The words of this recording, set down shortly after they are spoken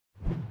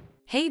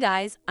Hey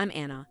guys, I'm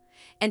Anna,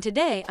 and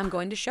today I'm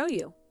going to show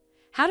you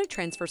how to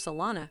transfer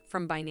Solana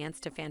from Binance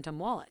to Phantom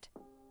Wallet.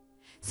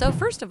 So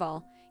first of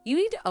all, you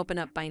need to open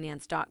up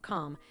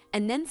Binance.com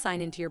and then sign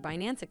into your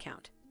Binance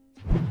account.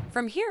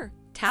 From here,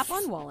 tap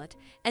on Wallet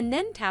and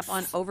then tap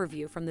on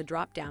Overview from the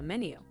drop-down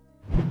menu.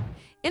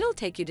 It'll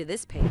take you to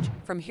this page.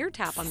 From here,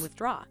 tap on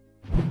Withdraw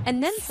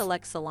and then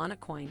select Solana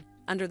Coin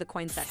under the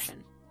Coin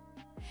section.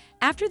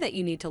 After that,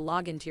 you need to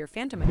log into your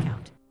Phantom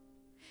account.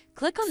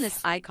 Click on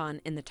this icon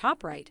in the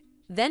top right,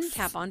 then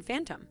tap on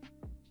Phantom.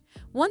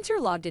 Once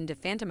you're logged into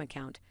Phantom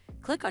account,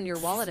 click on your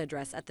wallet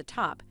address at the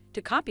top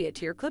to copy it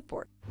to your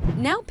clipboard.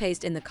 Now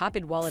paste in the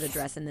copied wallet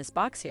address in this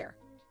box here.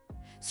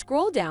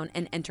 Scroll down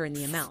and enter in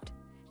the amount,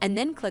 and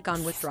then click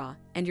on Withdraw,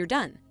 and you're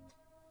done.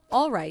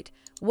 Alright,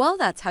 well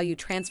that's how you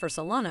transfer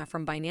Solana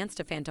from Binance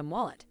to Phantom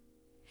Wallet.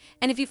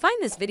 And if you find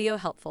this video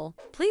helpful,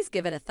 please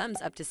give it a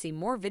thumbs up to see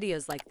more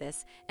videos like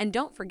this, and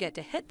don't forget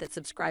to hit that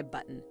subscribe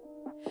button.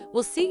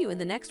 We'll see you in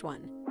the next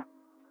one.